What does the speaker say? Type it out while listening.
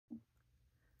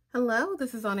Hello,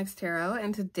 this is Onyx Tarot,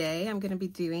 and today I'm going to be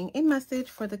doing a message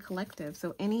for the collective.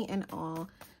 So any and all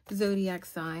zodiac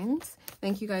signs.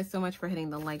 Thank you guys so much for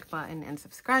hitting the like button and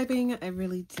subscribing. I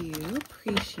really do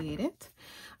appreciate it.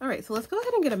 All right, so let's go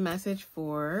ahead and get a message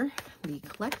for the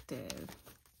collective.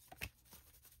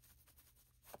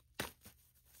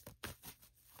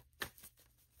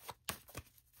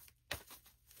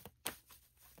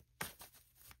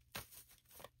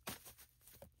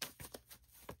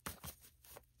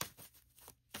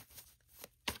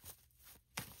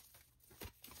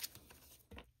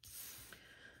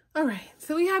 All right,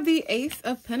 so we have the Ace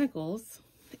of Pentacles,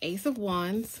 Ace of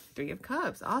Wands, Three of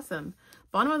Cups. Awesome.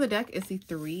 Bottom of the deck is the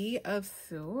Three of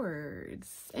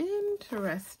Swords.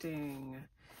 Interesting.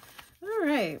 All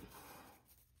right.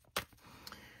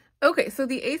 Okay, so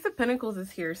the Ace of Pentacles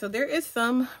is here. So there is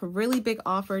some really big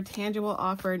offer, tangible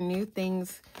offer, new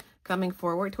things coming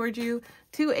forward towards you.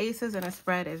 Two aces and a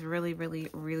spread is really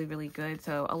good.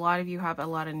 So a lot of you have a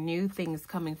lot of new things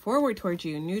coming forward towards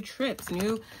you, new trips,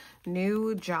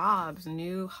 new jobs,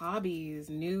 new hobbies,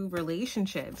 new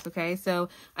relationships. Okay, so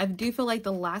I do feel like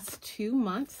the last 2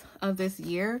 months of this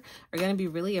year are going to be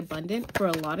really abundant for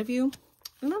a lot of you.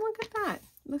 And then look at that,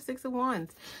 the Six of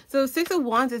Wands. So Six of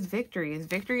Wands is victory. Is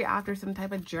victory after some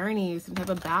type of journey, some type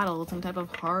of battle, some type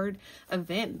of hard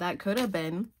event that could have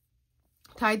been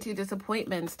tied to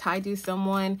disappointments, tied to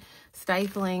someone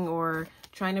stifling or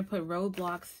trying to put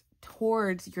roadblocks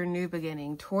towards your new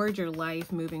beginning, towards your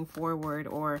life moving forward,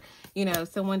 or, you know,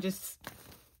 someone just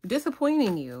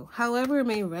disappointing you. However it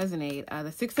may resonate,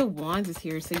 the Six of Wands is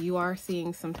here, so you are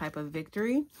seeing some type of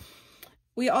victory.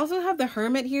 We also have the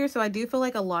Hermit here, so I do feel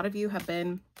like a lot of you have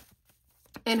been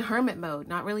in hermit mode,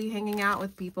 not really hanging out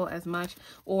with people as much,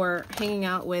 or hanging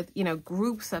out with, you know,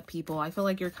 groups of people. I feel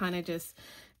like you're kind of just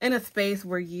in a space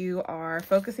where you are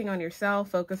focusing on yourself,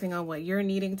 focusing on what you're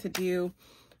needing to do,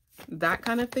 that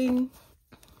kind of thing.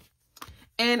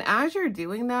 And as you're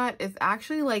doing that, it's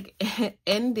actually like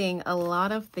ending a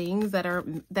lot of things that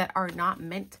are not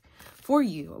meant for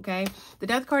you. Okay, the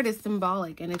Death card is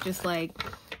symbolic, and it's just like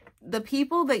the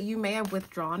people that you may have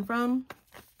withdrawn from,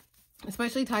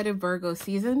 especially tied to Virgo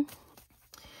season.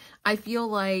 I feel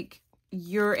like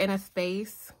you're in a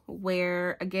space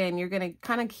where, again, you're going to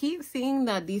kind of keep seeing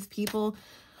that these people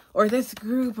or this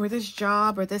group or this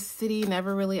job or this city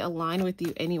never really align with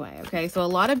you anyway. Okay, so a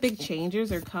lot of big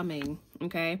changes are coming.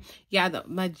 Okay, yeah, the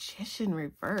Magician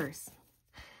reverse.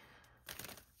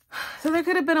 So there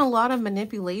could have been a lot of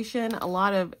manipulation, a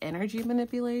lot of energy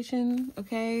manipulation.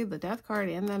 Okay, the Death card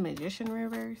and the Magician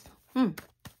reverse.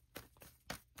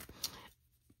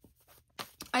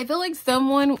 I feel like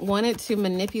someone wanted to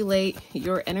manipulate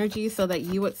your energy so that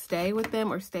you would stay with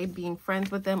them, or stay being friends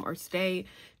with them, or stay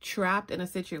trapped in a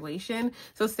situation.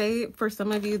 So say for some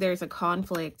of you, there's a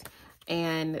conflict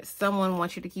and someone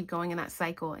wants you to keep going in that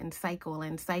cycle and cycle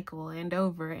and cycle and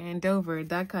over,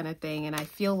 that kind of thing. And I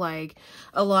feel like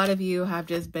a lot of you have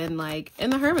just been like in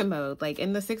the hermit mode, like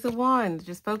in the Six of Wands,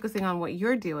 just focusing on what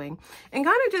you're doing. And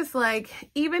kind of just like,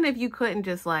 even if you couldn't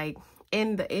just like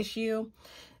end the issue,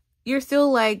 you're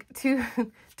still like two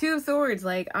of swords.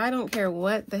 Like, I don't care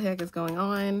what the heck is going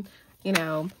on, you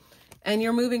know, and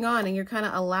you're moving on, and you're kind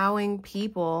of allowing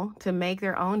people to make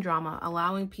their own drama,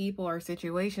 allowing people or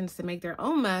situations to make their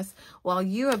own mess while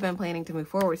you have been planning to move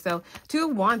forward. So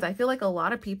Two of Wands, I feel like a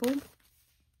lot of people,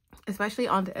 especially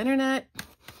on the internet,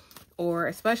 or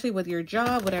especially with your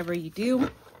job, whatever you do,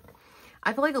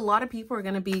 I feel like a lot of people are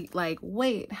going to be like,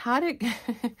 wait, how did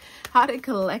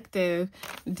collective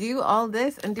do all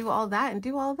this and do all that and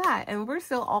do all that? And we're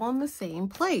still all in the same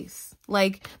place.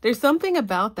 Like, there's something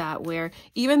about that where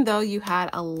even though you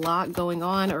had a lot going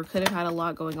on, or could have had a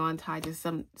lot going on tied to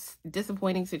some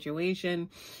disappointing situation,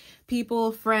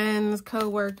 people, friends,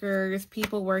 co-workers,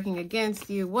 people working against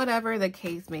you, whatever the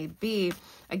case may be,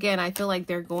 again, I feel like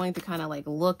they're going to kind of like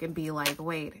look and be like,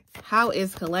 wait, how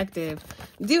is collective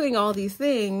doing all these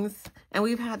things? And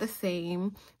we've had the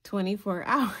same 24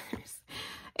 hours.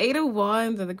 Eight of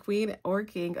Wands and the Queen or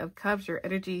King of Cups, your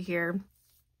energy here.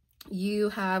 You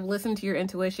have listened to your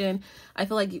intuition. I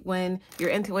feel like when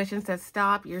your intuition says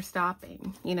stop, you're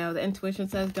stopping. You know, the intuition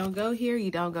says don't go here,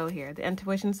 you don't go here. The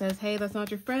intuition says, hey, that's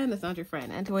not your friend, that's not your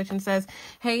friend. Intuition says,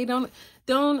 hey, don't,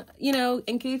 you know,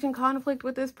 engage in conflict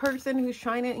with this person who's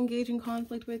trying to engage in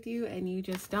conflict with you, and you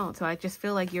just don't. So I just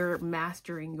feel like you're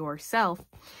mastering yourself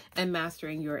and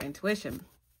mastering your intuition.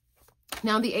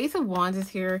 Now, the Ace of Wands is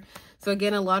here. So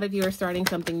again, a lot of you are starting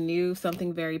something new,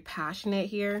 something very passionate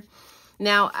here.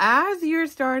 Now, as you're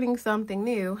starting something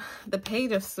new, the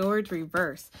Page of Swords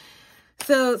reverse.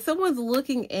 So someone's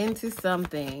looking into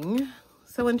something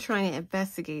Someone trying to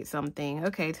investigate something.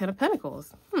 Okay, Ten of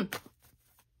Pentacles.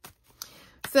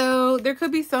 So there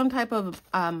could be some type of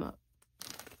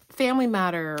family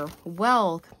matter,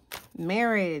 wealth,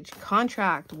 marriage,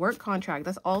 contract, work contract.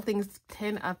 That's all things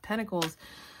Ten of Pentacles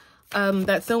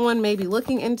that someone may be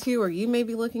looking into or you may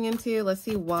be looking into. Let's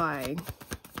see why.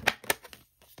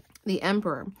 The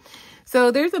Emperor.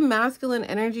 So there's a masculine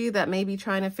energy that may be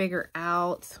trying to figure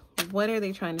out, what are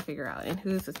they trying to figure out, and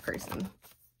who's this person?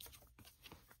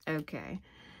 Okay.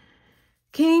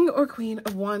 King or Queen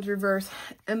of Wands reverse,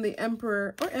 and the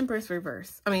Emperor or Empress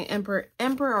reverse. I mean, Emperor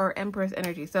or Empress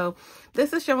energy. So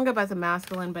this is showing up as a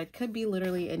masculine, but it could be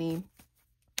literally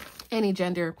any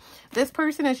gender. This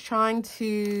person is trying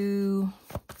to,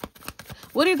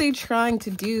 what are they trying to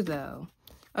do though?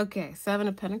 Okay, Seven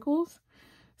of Pentacles.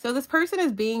 So this person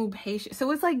is being patient. So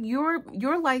it's like your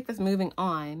life is moving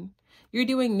on. You're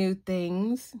doing new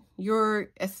things.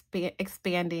 You're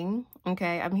expanding.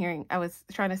 Okay, I was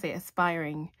trying to say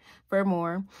aspiring for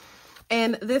more.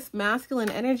 And this masculine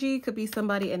energy could be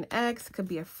somebody, an ex, could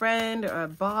be a friend or a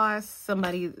boss,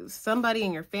 somebody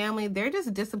in your family. They're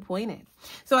just disappointed.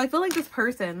 So I feel like this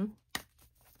person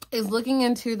is looking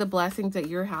into the blessings that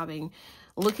you're having,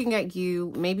 looking at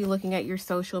you, maybe looking at your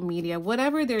social media,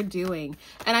 whatever they're doing.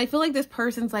 And I feel like this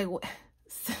person's like,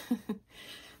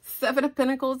 Seven of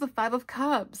Pentacles, the Five of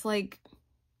Cups. Like,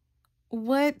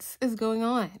 what is going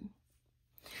on?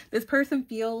 This person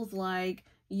feels like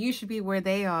you should be where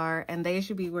they are and they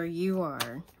should be where you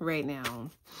are right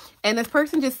now. And this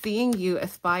person just seeing you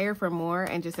aspire for more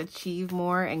and just achieve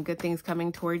more and good things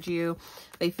coming towards you.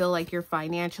 They feel like you're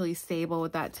financially stable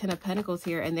with that Ten of Pentacles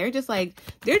here. And they're just like,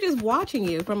 they're just watching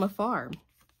you from afar.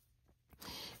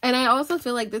 And I also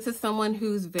feel like this is someone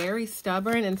who's very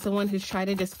stubborn and someone who's trying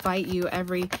to just fight you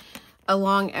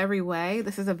along every way.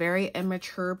 This is a very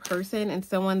immature person and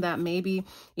someone that maybe,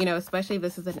 you know, especially if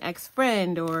this is an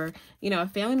ex-friend or, you know, a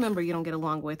family member you don't get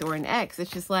along with or an ex.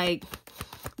 It's just like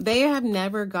they have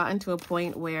never gotten to a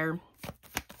point where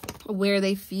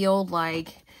they feel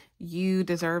like you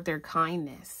deserve their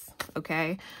kindness.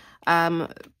 Okay.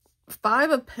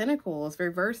 Five of Pentacles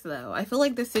reverse though. I feel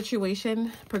like this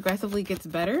situation progressively gets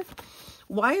better.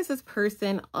 Why is this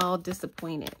person all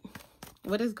disappointed?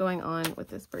 What is going on with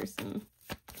this person?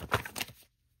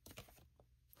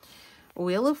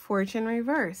 Wheel of Fortune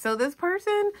reverse. So this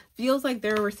person feels like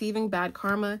they're receiving bad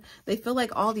karma. They feel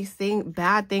like all these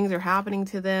bad things are happening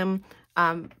to them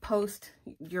post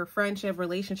your friendship,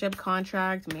 relationship,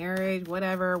 contract, marriage,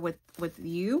 whatever with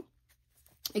you.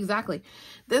 Exactly.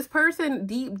 This person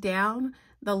deep down,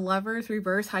 the Lovers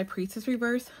reverse, High Priestess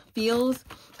reverse, feels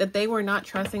that they were not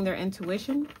trusting their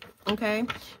intuition. Okay.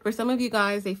 For some of you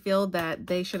guys, they feel that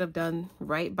they should have done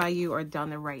right by you or done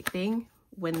the right thing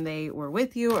when they were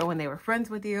with you or when they were friends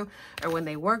with you or when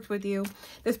they worked with you.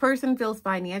 This person feels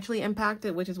financially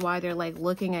impacted, which is why they're like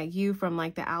looking at you from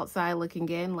like the outside looking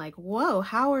in like, whoa,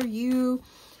 how are you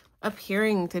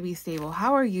appearing to be stable?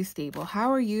 How are you stable?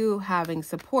 How are you having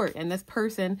support? And this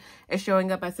person is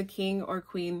showing up as a King or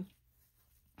Queen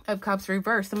of Cups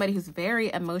reverse, somebody who's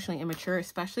very emotionally immature,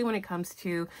 especially when it comes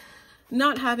to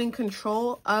not having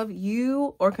control of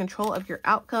you or control of your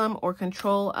outcome or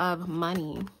control of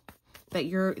money that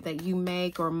you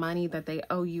make or money that they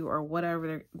owe you or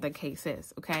whatever the case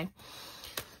is. Okay.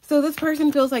 So this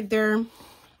person feels like they're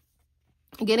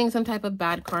getting some type of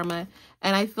bad karma.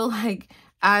 And I feel like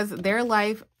as their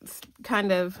life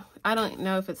kind of, I don't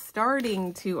know if it's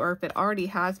starting to or if it already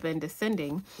has been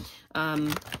descending,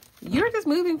 you're just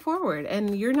moving forward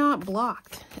and you're not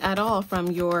blocked at all from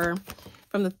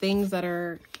the things that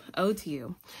are owed to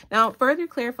you. Now, further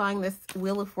clarifying this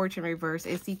Wheel of Fortune reverse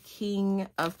is the King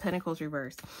of Pentacles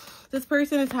reverse. This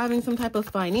person is having some type of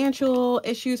financial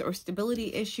issues or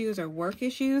stability issues or work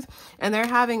issues, and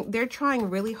they're trying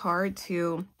really hard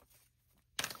to,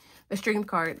 the Strength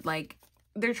card, like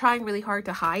they're trying really hard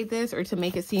to hide this or to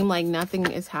make it seem like nothing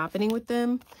is happening with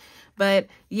them. But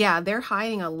yeah, they're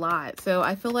hiding a lot. So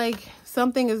I feel like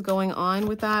something is going on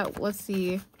with that. Let's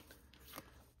see.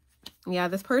 Yeah,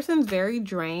 this person's very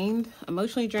drained,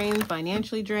 emotionally drained,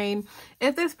 financially drained.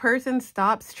 If this person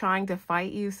stops trying to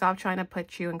fight you, stop trying to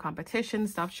put you in competition,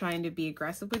 stop trying to be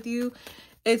aggressive with you,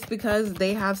 it's because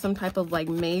they have some type of like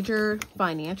major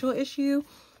financial issue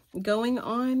going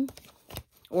on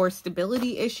or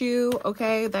stability issue.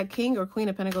 Okay, that King or Queen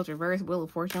of Pentacles reverse, Wheel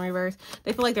of Fortune reverse,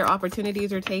 they feel like their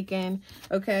opportunities are taken.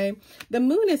 Okay, the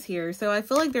Moon is here, so I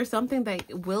feel like there's something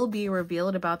that will be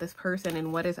revealed about this person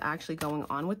and what is actually going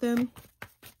on with them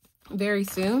very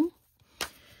soon.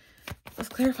 Let's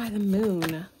clarify the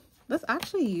Moon. Let's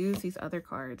actually use these other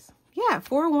cards. Yeah,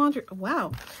 Four of Wands.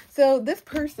 Wow. So this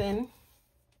person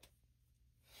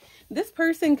This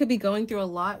person could be going through a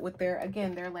lot with their,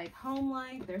 again, their like home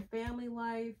life, their family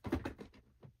life,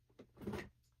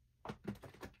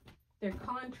 their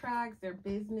contracts, their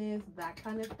business, that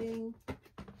kind of thing.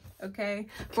 Okay,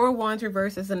 Four of Wands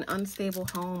reverse is an unstable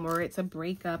home, or it's a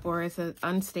breakup, or it's an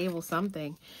unstable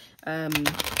something.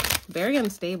 Very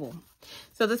unstable.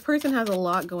 So this person has a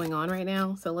lot going on right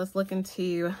now. So let's look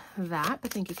into that.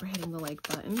 But thank you for hitting the like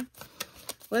button.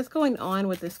 What's going on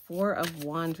with this Four of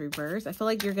Wands reverse? I feel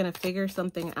like you're going to figure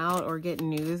something out or get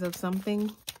news of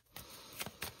something.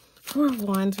 Four of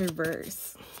Wands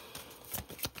reverse.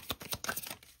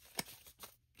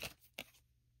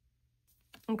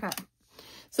 Okay.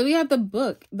 So we have the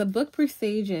book. The book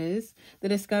presages the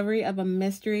discovery of a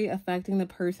mystery affecting the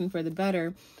person for the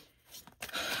better.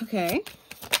 Okay.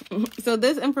 So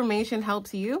this information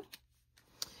helps you.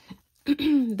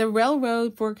 The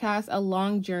railroad forecasts a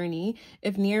long journey.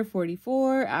 If near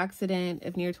 44, accident.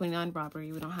 If near 29,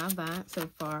 robbery. We don't have that so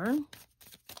far.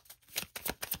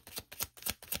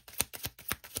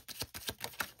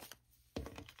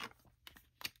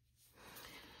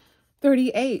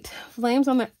 $38. Flames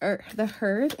on the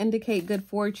hearth indicate good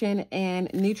fortune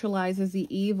and neutralizes the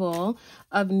evil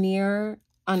of lying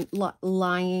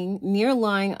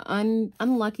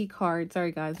unlucky cards.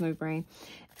 Sorry guys, my brain.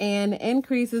 And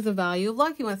increases the value of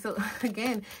lucky ones. So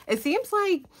again, it seems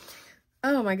like,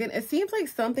 oh my goodness, it seems like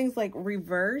something's like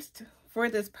reversed for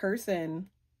this person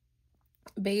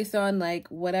based on like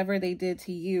whatever they did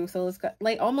to you. So it's got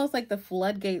like almost like the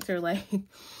floodgates are like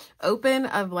open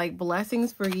of like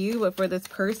blessings for you, but for this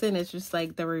person it's just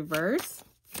like the reverse.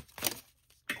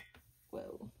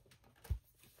 Whoa.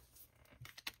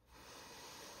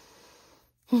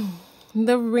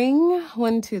 The ring,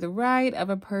 one to the right of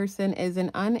a person, is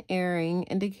an unerring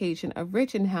indication of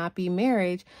rich and happy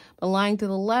marriage, but lying to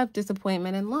the left,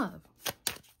 disappointment and love.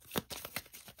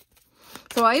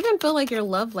 So I even feel like your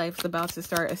love life's about to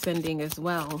start ascending as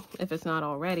well, if it's not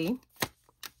already.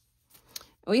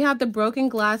 We have the broken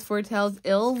glass foretells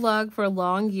ill luck for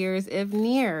long years if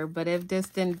near, but if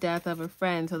distant, death of a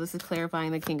friend. So this is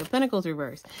clarifying the King of Pentacles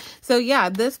reverse. So yeah,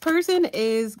 this person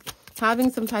is having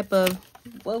some type of,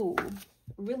 whoa,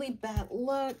 really bad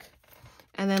luck.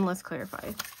 And then let's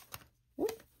clarify.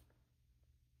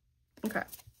 Okay.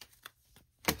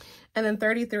 And then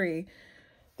 33.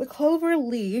 The clover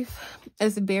leaf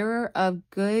is a bearer of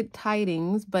good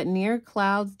tidings, but near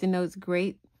clouds denotes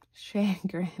great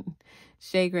chagrin.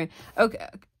 Chagrin. Okay.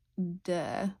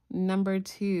 Duh. Number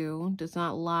 2 does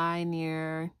not lie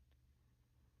near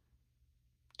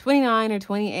 29 or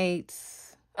 28.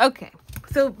 Okay.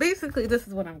 So basically, this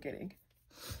is what I'm getting.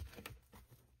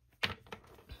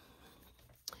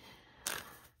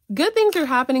 Good things are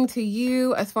happening to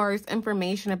you as far as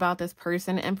information about this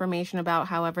person, information about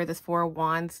however this Four of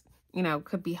Wands, you know,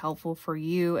 could be helpful for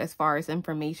you as far as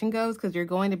information goes, because you're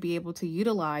going to be able to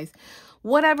utilize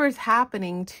whatever's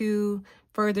happening to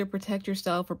further protect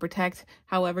yourself or protect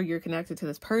however you're connected to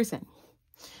this person.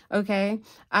 Okay.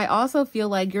 I also feel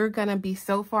like you're going to be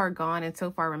so far gone and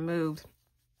so far removed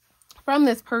from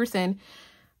this person,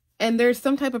 and there's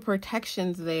some type of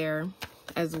protections there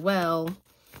as well.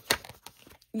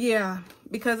 Yeah,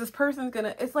 because this person's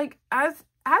gonna, it's like as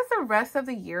the rest of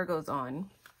the year goes on,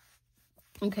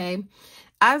 okay,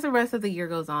 as the rest of the year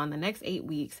goes on, the next 8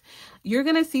 weeks, you're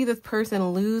gonna see this person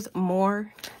lose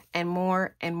more and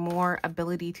more and more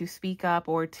ability to speak up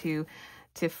or to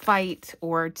fight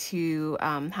or to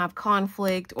have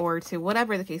conflict or to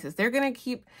whatever the case is. They're gonna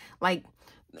keep like,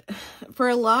 for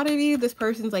a lot of you, this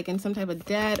person's like in some type of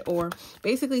debt, or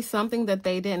basically something that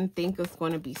they didn't think was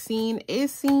going to be seen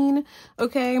is seen.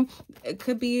 Okay. It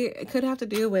could have to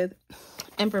do with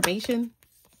information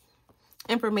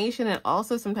and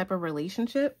also some type of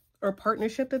relationship or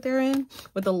partnership that they're in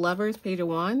with the Lovers, Page of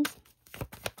Wands.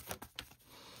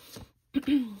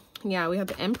 Yeah, we have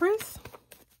the Empress,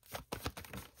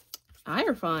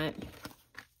 Hierophant,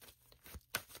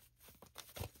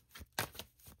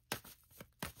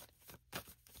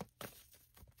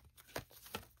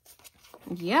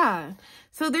 yeah.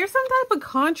 So there's some type of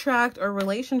contract or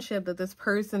relationship that this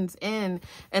person's in,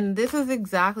 and this is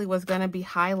exactly what's going to be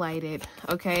highlighted,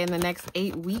 okay, in the next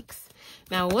 8 weeks.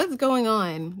 Now, what's going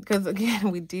on? Because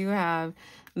again, we do have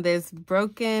this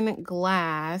broken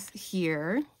glass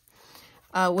here,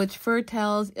 which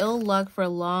foretells ill luck for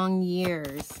long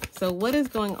years. So what is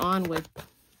going on with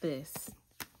this?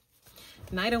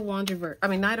 Knight of Wands reverse.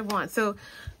 Knight of Wands. So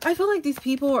I feel like these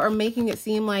people are making it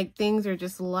seem like things are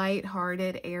just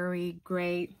light-hearted, airy,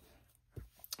 great.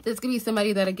 This could be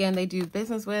somebody that, again, they do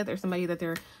business with, or somebody that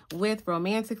they're with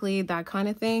romantically, that kind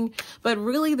of thing. But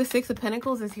really, the Six of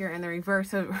Pentacles is here in the reverse.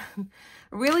 So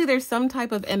really, there's some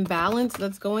type of imbalance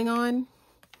that's going on.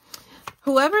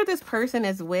 Whoever this person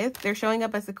is with, they're showing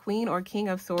up as a Queen or King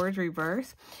of Swords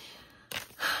reverse.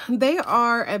 They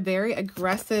are a very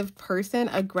aggressive person,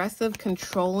 aggressive,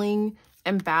 controlling,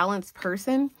 imbalanced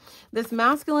person. This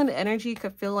masculine energy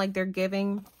could feel like they're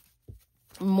giving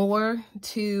more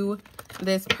to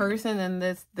this person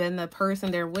than the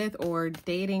person they're with or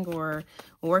dating or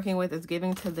working with is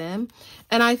giving to them.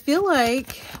 And I feel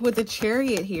like with the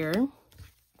Chariot here,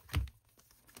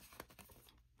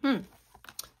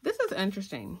 this is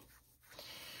interesting.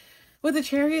 With the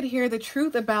Chariot here, the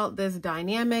truth about this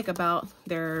dynamic, about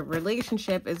their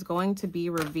relationship is going to be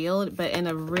revealed, but in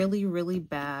a really, really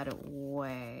bad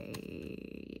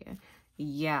way.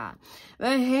 Yeah. The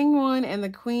Hanged One and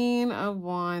the Queen of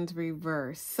Wands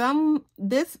reverse.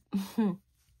 This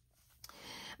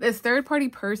third party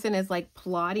person is like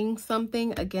plotting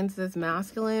something against this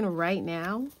masculine right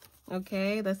now.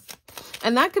 Okay,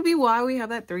 and that could be why we have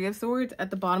that Three of Swords at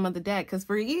the bottom of the deck. Because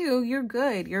for you, you're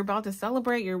good. You're about to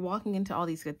celebrate. You're walking into all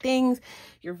these good things.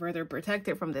 You're further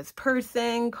protected from this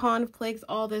person. Conflicts,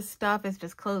 all this stuff is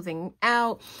just closing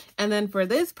out. And then for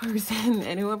this person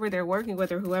and whoever they're working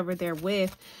with or whoever they're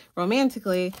with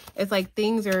romantically, it's like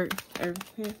things are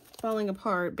falling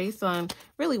apart based on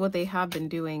really what they have been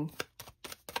doing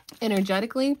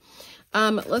energetically.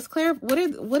 Let's clear up, what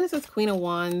is this Queen of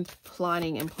Wands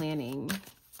plotting and planning?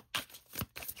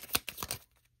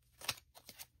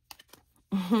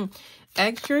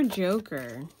 Extra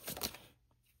Joker.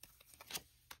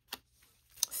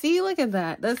 See, look at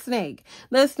that. The snake.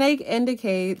 The snake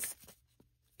indicates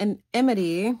an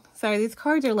enmity. Sorry, these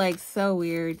cards are like so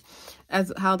weird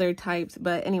as how they're typed,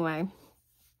 but anyway.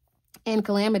 And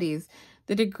calamities.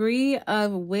 The degree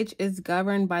of which is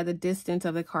governed by the distance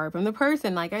of the card from the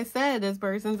person. Like I said, this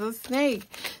person's a snake.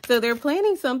 So they're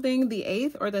planning something. The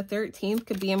 8th or the 13th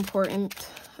could be important.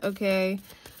 Okay.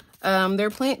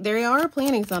 They are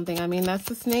planning something. I mean, that's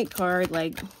the snake card.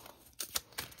 Like,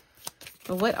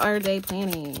 but what are they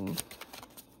planning?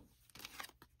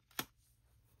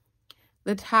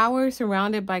 The tower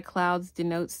surrounded by clouds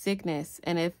denotes sickness.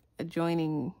 And if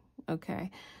adjoining,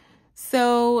 okay.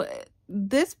 So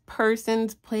this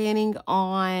person's planning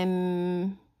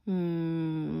on, we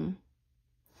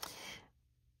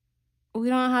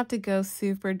don't have to go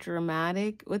super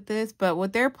dramatic with this, but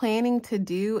what they're planning to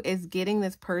do is getting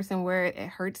this person where it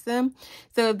hurts them.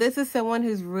 So if this is someone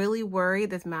who's really worried,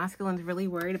 this masculine's really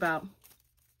worried about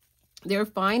their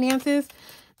finances,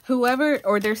 whoever,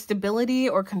 or their stability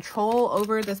or control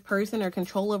over this person or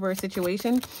control over a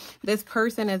situation, this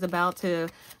person is about to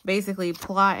basically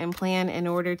plot and plan in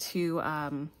order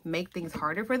to make things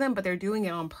harder for them, but they're doing it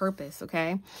on purpose,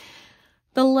 okay?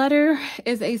 The letter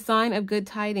is a sign of good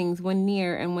tidings when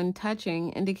near, and when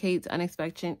touching indicates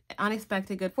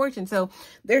unexpected good fortune. So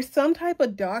there's some type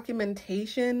of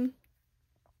documentation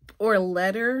or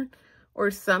letter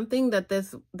or something that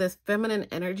this feminine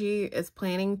energy is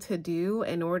planning to do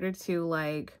in order to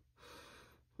like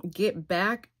get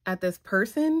back at this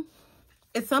person.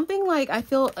 It's something like, I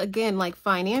feel again, like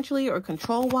financially or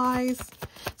control wise,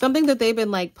 something that they've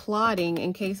been like plotting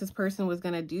in case this person was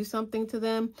going to do something to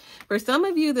them. For some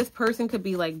of you, this person could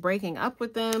be like breaking up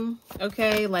with them.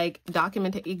 Okay. Like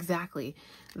document exactly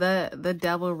the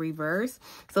Devil reverse.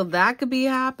 So that could be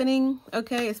happening.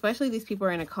 Okay. Especially these people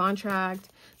are in a contract,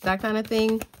 that kind of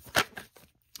thing.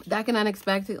 That can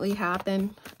unexpectedly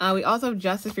happen. We also have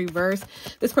Justice reverse.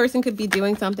 This person could be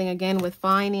doing something again with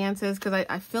finances, because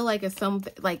I feel like it's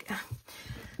something like,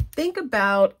 think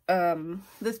about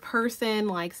this person,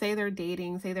 like say they're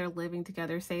dating, say they're living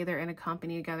together, say they're in a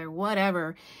company together,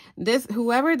 whatever.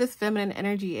 Whoever this feminine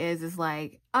energy is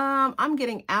like, I'm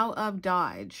getting out of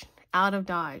Dodge.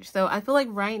 So I feel like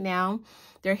right now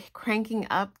they're cranking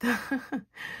up the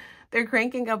they're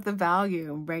cranking up the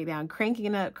volume right now,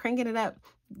 cranking it up,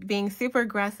 being super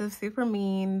aggressive, super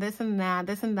mean, this and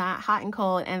that, hot and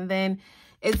cold. And then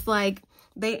it's like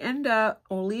they end up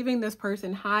leaving this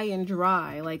person high and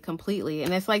dry, like completely.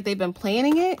 And it's like they've been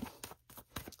planning it.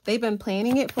 They've been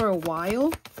planning it for a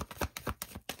while.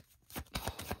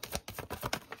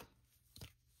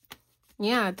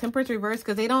 Yeah, Temperance reverse,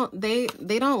 because they don't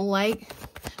like,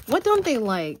 what don't they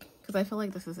like? Because I feel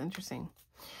like this is interesting.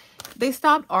 They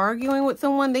stopped arguing with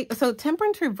someone. So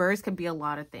Temperance reverse could be a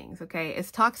lot of things, okay?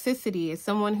 It's toxicity. It's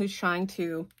someone who's trying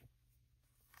to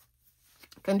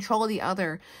control the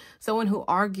other, someone who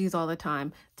argues all the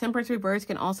time. Temperance reverse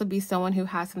can also be someone who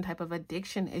has some type of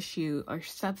addiction issue or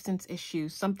substance issue,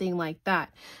 something like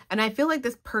that. And I feel like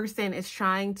this person is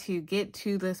trying to get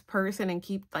to this person and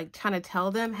keep like trying to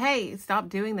tell them, hey, stop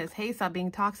doing this. Hey, stop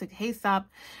being toxic. Hey, stop.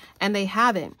 And they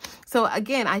haven't. So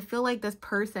again, I feel like this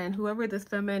person, whoever this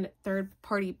feminine third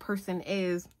party person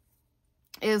is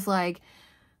like,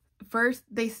 first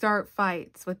they start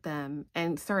fights with them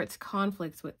and starts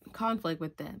conflict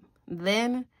with them.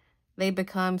 Then they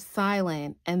become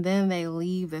silent and then they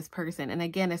leave this person. And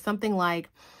again, it's something like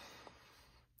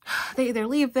they either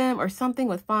leave them or something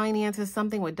with finances,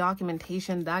 something with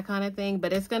documentation, that kind of thing.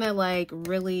 But it's gonna like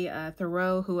really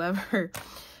throw whoever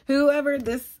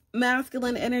this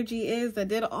masculine energy is that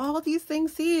did all these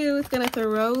things to you, it's gonna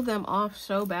throw them off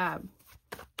so bad.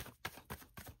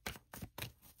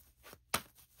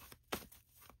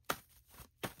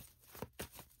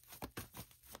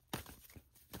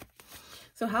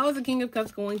 So how is the King of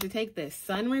Cups going to take this?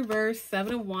 Sun reverse,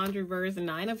 Seven of Wands reverse,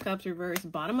 Nine of Cups reverse.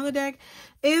 Bottom of the deck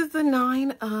is the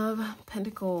Nine of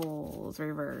Pentacles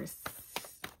reverse.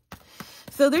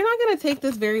 So they're not going to take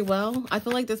this very well. I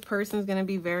feel like this person is going to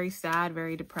be very sad,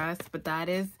 very depressed, but that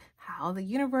is how the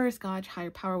universe, God,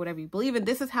 higher power, whatever you believe in,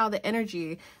 this is how the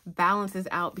energy balances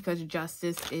out because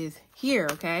justice is here,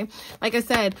 okay? Like I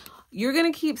said, you're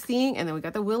going to keep seeing, and then we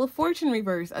got the Wheel of Fortune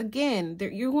reverse. Again,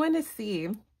 you're going to see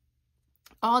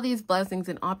all these blessings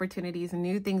and opportunities and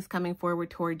new things coming forward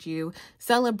towards you,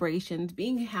 celebrations,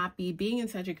 being happy, being in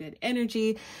such a good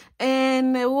energy.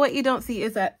 And what you don't see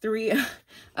is that Three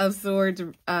of Swords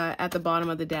at the bottom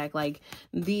of the deck. Like,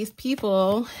 these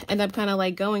people end up kind of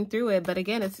like going through it. But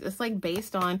again, it's like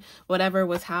based on whatever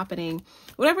was happening,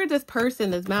 whatever this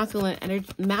person, this masculine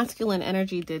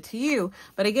energy did to you.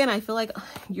 But again, I feel like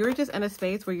you're just in a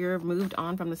space where you're moved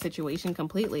on from the situation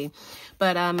completely.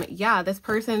 But yeah, this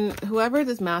person, whoever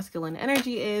this masculine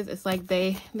energy is, it's like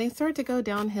they start to go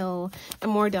downhill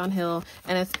and more downhill,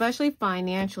 and especially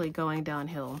financially going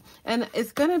downhill. And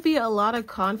it's going to be a lot of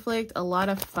conflict, a lot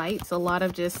of fights, a lot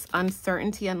of just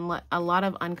uncertainty, and a lot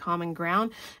of uncommon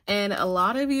ground. And a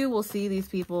lot of you will see these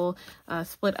people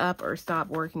split up or stop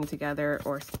working together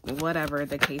or whatever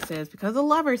the case is because the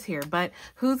Lover's here. But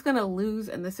who's going to lose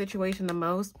in this situation the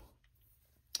most?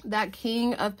 That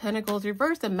King of Pentacles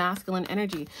reversed, the masculine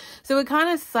energy. So it kind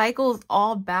of cycles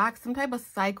all back, some type of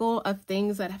cycle of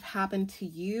things that have happened to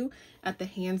you at the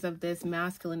hands of this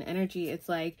masculine energy. It's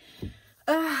like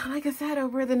I said,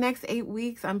 over the next 8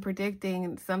 weeks, I'm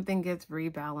predicting something gets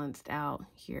rebalanced out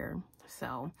here.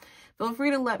 So feel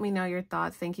free to let me know your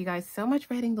thoughts. Thank you guys so much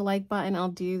for hitting the like button. I'll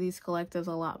do these collectives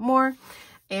a lot more.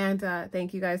 And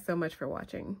thank you guys so much for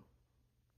watching.